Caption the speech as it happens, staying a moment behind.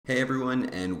Hey everyone,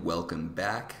 and welcome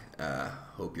back.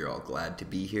 Hope you're all glad to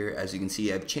be here. As you can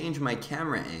see, I've changed my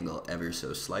camera angle ever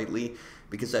so slightly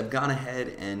because I've gone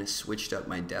ahead and switched up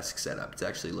my desk setup. It's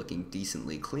actually looking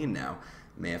decently clean now.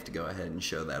 I may have to go ahead and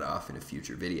show that off in a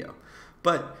future video.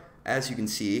 But as you can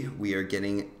see, we are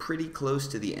getting pretty close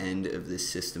to the end of this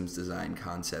systems design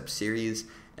concept series.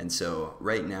 And so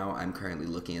right now I'm currently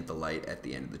looking at the light at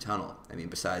the end of the tunnel. I mean,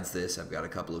 besides this, I've got a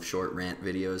couple of short rant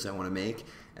videos I want to make,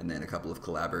 and then a couple of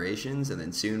collaborations, and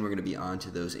then soon we're going to be on to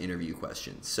those interview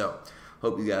questions. So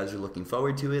hope you guys are looking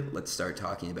forward to it. Let's start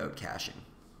talking about caching.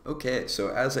 Okay, so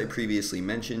as I previously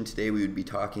mentioned, today we would be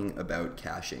talking about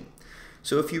caching.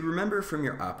 So if you remember from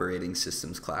your operating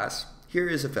systems class, here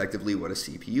is effectively what a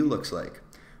CPU looks like.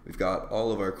 We've got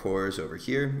all of our cores over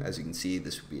here. As you can see,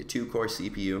 this would be a 2-core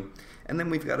CPU. And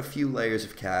then we've got a few layers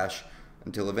of cache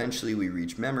until eventually we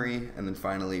reach memory, and then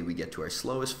finally we get to our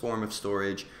slowest form of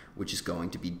storage, which is going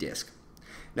to be disk.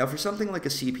 Now for something like a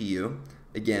CPU,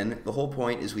 again, the whole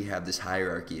point is we have this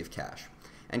hierarchy of cache.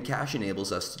 And cache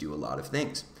enables us to do a lot of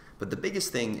things. But the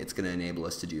biggest thing it's going to enable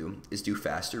us to do is do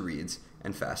faster reads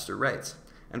and faster writes,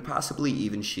 and possibly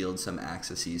even shield some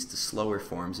accesses to slower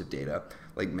forms of data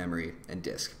like memory and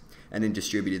disk. And in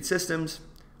distributed systems,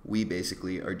 we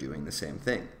basically are doing the same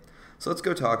thing. So let's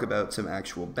go talk about some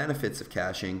actual benefits of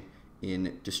caching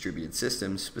in distributed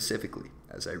systems specifically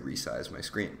as I resize my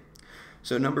screen.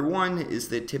 So number one is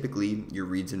that typically your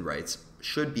reads and writes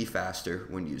should be faster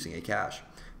when using a cache.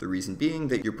 The reason being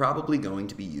that you're probably going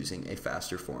to be using a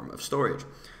faster form of storage.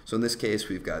 So in this case,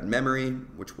 we've got memory,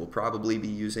 which we'll probably be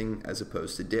using as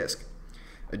opposed to disk.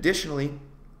 Additionally,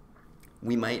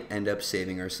 we might end up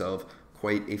saving ourselves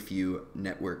quite a few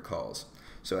network calls.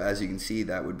 So as you can see,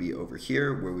 that would be over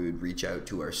here where we would reach out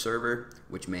to our server,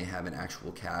 which may have an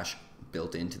actual cache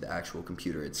built into the actual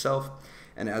computer itself.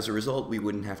 And as a result, we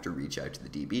wouldn't have to reach out to the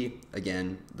DB,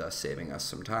 again, thus saving us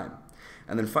some time.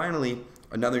 And then finally,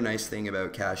 another nice thing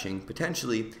about caching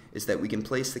potentially is that we can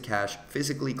place the cache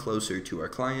physically closer to our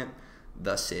client,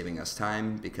 thus saving us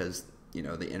time because,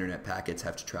 the internet packets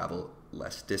have to travel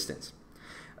less distance.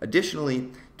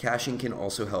 Additionally, caching can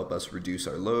also help us reduce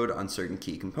our load on certain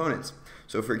key components.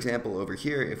 So for example, over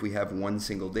here, if we have one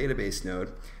single database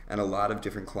node and a lot of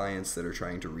different clients that are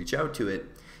trying to reach out to it,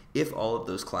 if all of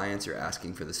those clients are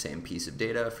asking for the same piece of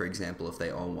data, for example, if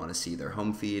they all want to see their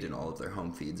home feed and all of their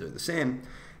home feeds are the same,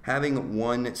 having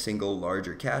one single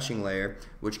larger caching layer,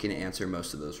 which can answer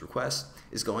most of those requests,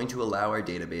 is going to allow our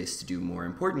database to do more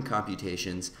important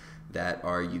computations that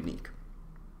are unique.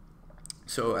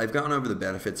 So I've gone over the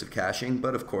benefits of caching,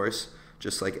 but of course,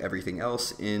 just like everything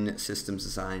else in systems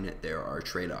design, there are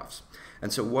trade-offs.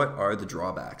 And so what are the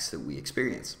drawbacks that we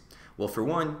experience? Well, for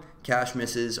one, cache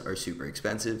misses are super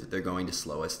expensive. They're going to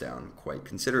slow us down quite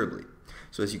considerably.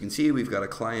 So as you can see, we've got a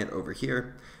client over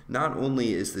here. Not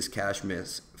only is this cache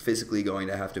miss physically going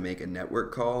to have to make a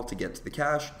network call to get to the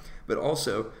cache, but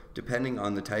also, depending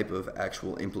on the type of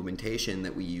actual implementation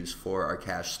that we use for our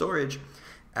cache storage,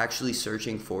 actually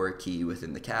searching for a key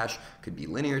within the cache could be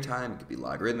linear time, it could be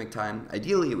logarithmic time.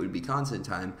 Ideally, it would be constant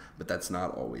time, but that's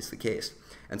not always the case.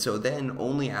 And so then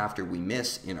only after we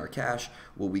miss in our cache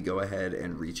will we go ahead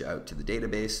and reach out to the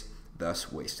database, thus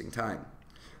wasting time.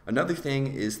 Another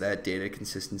thing is that data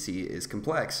consistency is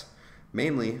complex.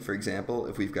 Mainly, for example,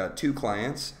 if we've got two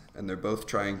clients and they're both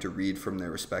trying to read from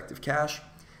their respective cache,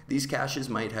 these caches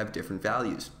might have different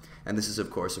values. And this is, of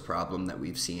course, a problem that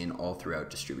we've seen all throughout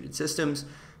distributed systems.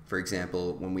 For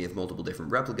example, when we have multiple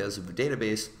different replicas of a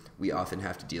database, we often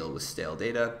have to deal with stale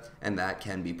data, and that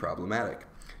can be problematic.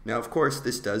 Now, of course,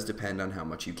 this does depend on how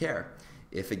much you care.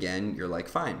 If, again, you're like,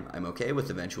 fine, I'm okay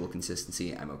with eventual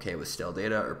consistency, I'm okay with stale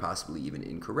data, or possibly even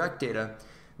incorrect data,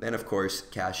 then, of course,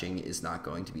 caching is not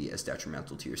going to be as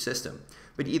detrimental to your system.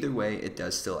 But either way, it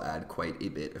does still add quite a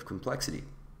bit of complexity.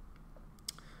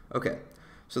 Okay.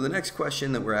 So the next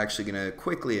question that we're actually going to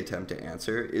quickly attempt to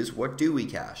answer is, what do we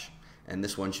cache? And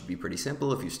this one should be pretty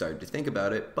simple if you started to think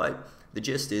about it, but the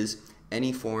gist is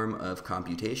any form of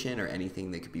computation or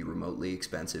anything that could be remotely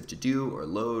expensive to do or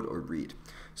load or read.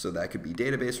 So that could be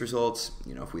database results.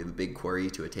 If we have a big query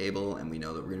to a table and we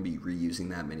know that we're going to be reusing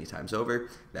that many times over,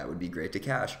 that would be great to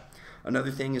cache.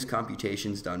 Another thing is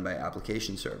computations done by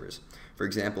application servers. For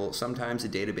example, sometimes a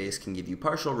database can give you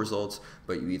partial results,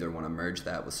 but you either want to merge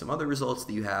that with some other results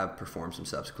that you have, perform some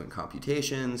subsequent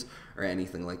computations, or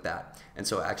anything like that. And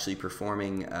so actually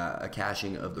performing a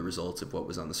caching of the results of what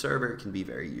was on the server can be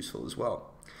very useful as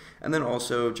well. And then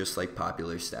also just like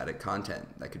popular static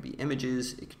content. That could be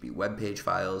images, it could be web page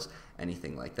files,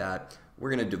 anything like that.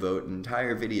 We're going to devote an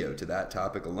entire video to that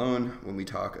topic alone when we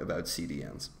talk about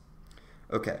CDNs.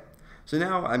 Okay. So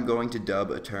now I'm going to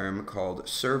dub a term called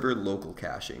server local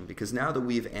caching, because now that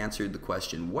we've answered the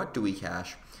question, what do we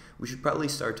cache, we should probably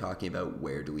start talking about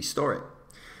where do we store it.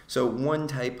 So one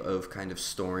type of kind of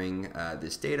storing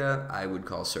this data I would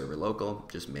call server local.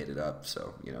 Just made it up,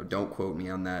 so don't quote me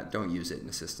on that. Don't use it in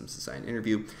a systems design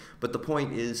interview. But the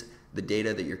point is, the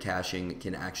data that you're caching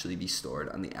can actually be stored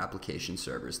on the application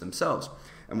servers themselves.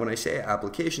 And when I say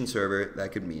application server,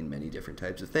 that could mean many different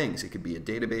types of things. It could be a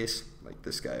database, like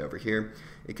this guy over here.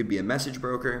 It could be a message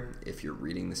broker, if you're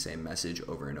reading the same message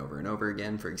over and over and over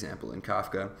again, for example in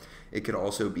Kafka. It could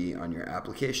also be on your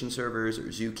application servers or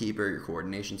Zookeeper, your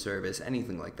coordination service,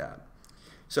 anything like that.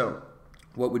 So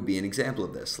what would be an example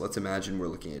of this? Let's imagine we're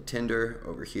looking at Tinder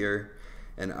over here,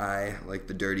 and I, like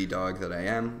the dirty dog that I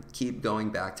am, keep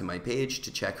going back to my page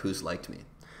to check who's liked me.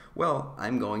 Well,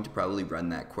 I'm going to probably run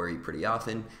that query pretty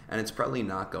often, and it's probably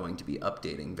not going to be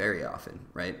updating very often,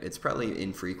 right? It's probably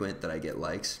infrequent that I get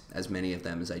likes, as many of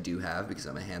them as I do have because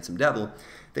I'm a handsome devil.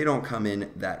 They don't come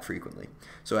in that frequently.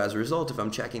 So as a result, if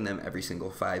I'm checking them every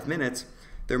single 5 minutes,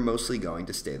 they're mostly going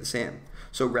to stay the same.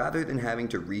 So rather than having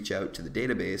to reach out to the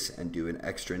database and do an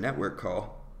extra network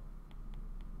call,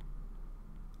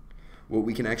 what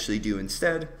we can actually do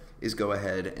instead is go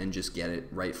ahead and just get it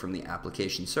right from the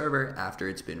application server after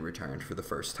it's been returned for the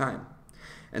first time.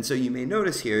 And so you may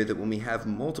notice here that when we have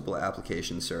multiple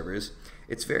application servers,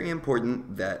 it's very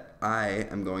important that I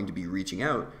am going to be reaching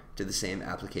out to the same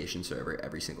application server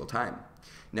every single time.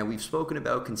 Now, we've spoken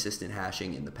about consistent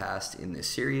hashing in the past in this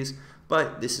series,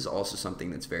 but this is also something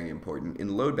that's very important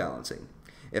in load balancing.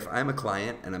 If I'm a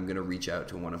client and I'm going to reach out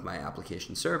to one of my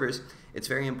application servers, it's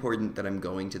very important that I'm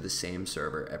going to the same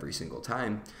server every single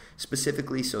time,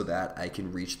 specifically so that I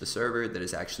can reach the server that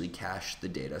has actually cached the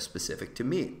data specific to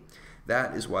me.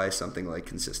 That is why something like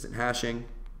consistent hashing,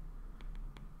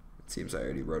 it seems I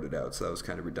already wrote it out, so that was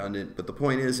kind of redundant, but the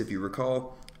point is, if you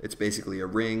recall, it's basically a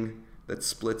ring that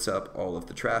splits up all of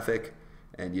the traffic,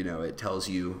 and it tells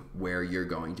you where you're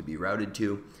going to be routed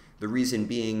to. The reason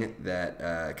being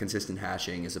that consistent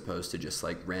hashing, as opposed to just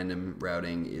like random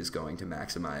routing, is going to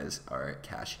maximize our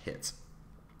cache hits.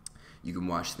 You can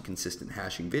watch the consistent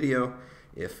hashing video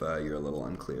if you're a little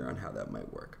unclear on how that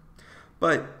might work.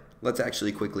 But let's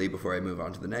actually quickly, before I move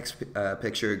on to the next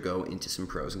picture, go into some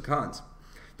pros and cons.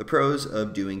 The pros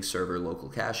of doing server local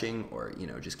caching, or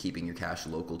just keeping your cache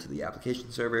local to the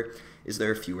application server, is there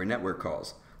are fewer network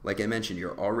calls. Like I mentioned,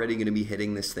 you're already going to be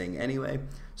hitting this thing anyway,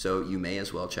 so you may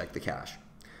as well check the cache.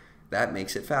 That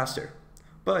makes it faster.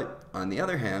 But on the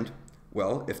other hand,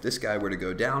 well, if this guy were to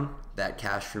go down, that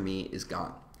cache for me is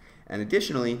gone. And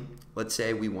additionally, let's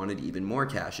say we wanted even more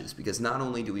caches, because not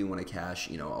only do we want to cache,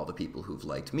 all the people who've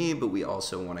liked me, but we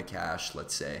also want to cache,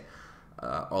 let's say,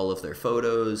 all of their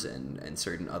photos and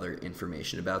certain other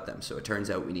information about them. So it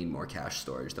turns out we need more cache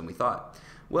storage than we thought.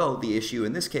 Well, the issue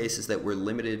in this case is that we're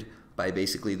limited by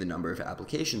basically the number of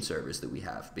application servers that we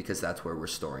have, because that's where we're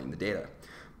storing the data.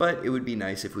 But it would be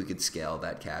nice if we could scale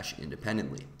that cache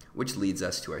independently, which leads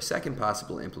us to our second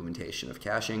possible implementation of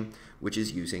caching, which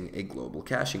is using a global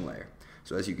caching layer.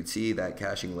 So as you can see, that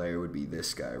caching layer would be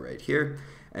this guy right here,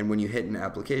 and when you hit an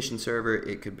application server,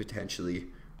 it could potentially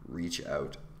reach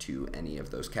out to any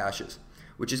of those caches,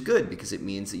 which is good because it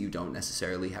means that you don't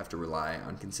necessarily have to rely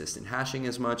on consistent hashing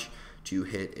as much to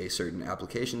hit a certain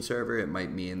application server. It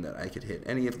might mean that I could hit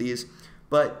any of these,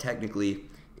 but technically,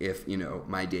 if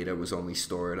my data was only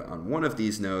stored on one of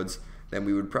these nodes, then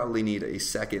we would probably need a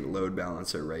second load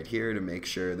balancer right here to make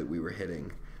sure that we were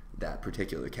hitting that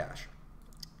particular cache.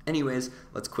 Anyways,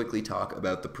 let's quickly talk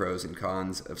about the pros and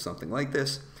cons of something like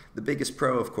this. The biggest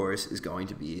pro, of course, is going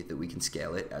to be that we can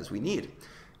scale it as we need.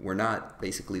 We're not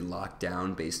basically locked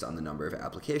down based on the number of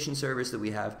application servers that we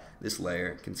have. This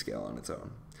layer can scale on its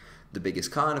own. The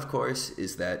biggest con, of course,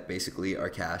 is that basically our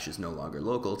cache is no longer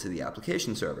local to the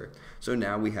application server. So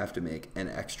now we have to make an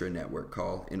extra network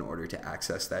call in order to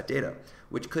access that data,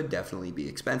 which could definitely be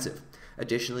expensive.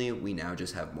 Additionally, we now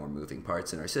just have more moving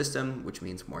parts in our system, which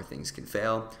means more things can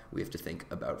fail. We have to think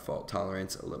about fault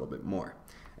tolerance a little bit more.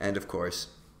 And of course,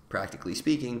 practically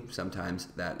speaking, sometimes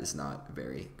that is not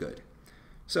very good.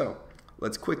 So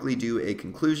let's quickly do a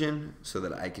conclusion so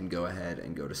that I can go ahead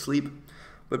and go to sleep.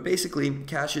 But basically,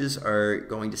 caches are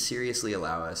going to seriously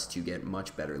allow us to get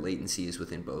much better latencies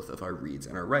within both of our reads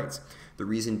and our writes. The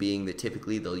reason being that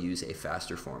typically they'll use a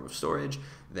faster form of storage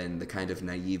than the kind of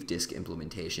naive disk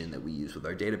implementation that we use with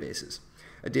our databases.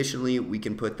 Additionally, we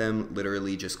can put them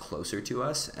literally just closer to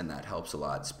us, and that helps a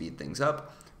lot speed things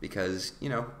up because,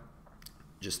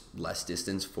 just less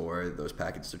distance for those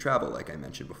packets to travel, like I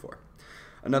mentioned before.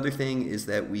 Another thing is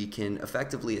that we can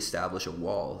effectively establish a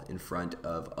wall in front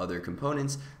of other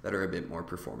components that are a bit more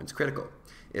performance critical.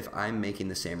 If I'm making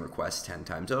the same request 10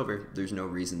 times over, there's no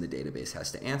reason the database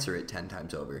has to answer it 10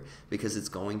 times over because it's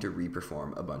going to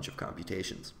reperform a bunch of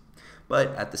computations.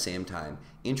 But at the same time,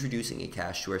 introducing a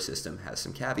cache to our system has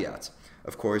some caveats.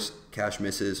 Of course, cache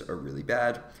misses are really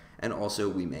bad, and also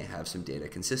we may have some data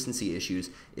consistency issues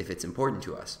if it's important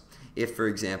to us. If, for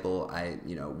example,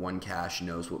 one cache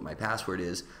knows what my password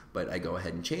is, but I go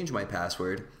ahead and change my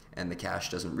password, and the cache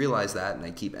doesn't realize that, and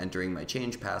I keep entering my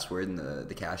change password, and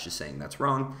the cache is saying that's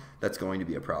wrong, that's going to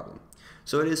be a problem.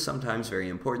 So it is sometimes very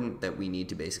important that we need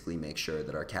to basically make sure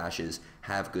that our caches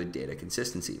have good data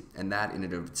consistency, and that in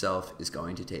and of itself is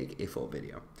going to take a full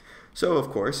video. So,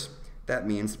 of course, that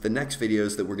means the next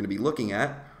videos that we're going to be looking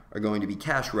at are going to be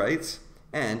cache writes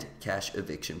and cache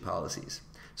eviction policies.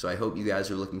 So I hope you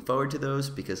guys are looking forward to those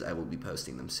because I will be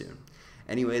posting them soon.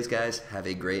 Anyways, guys, have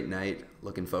a great night.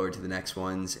 Looking forward to the next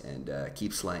ones, and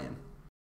keep slaying.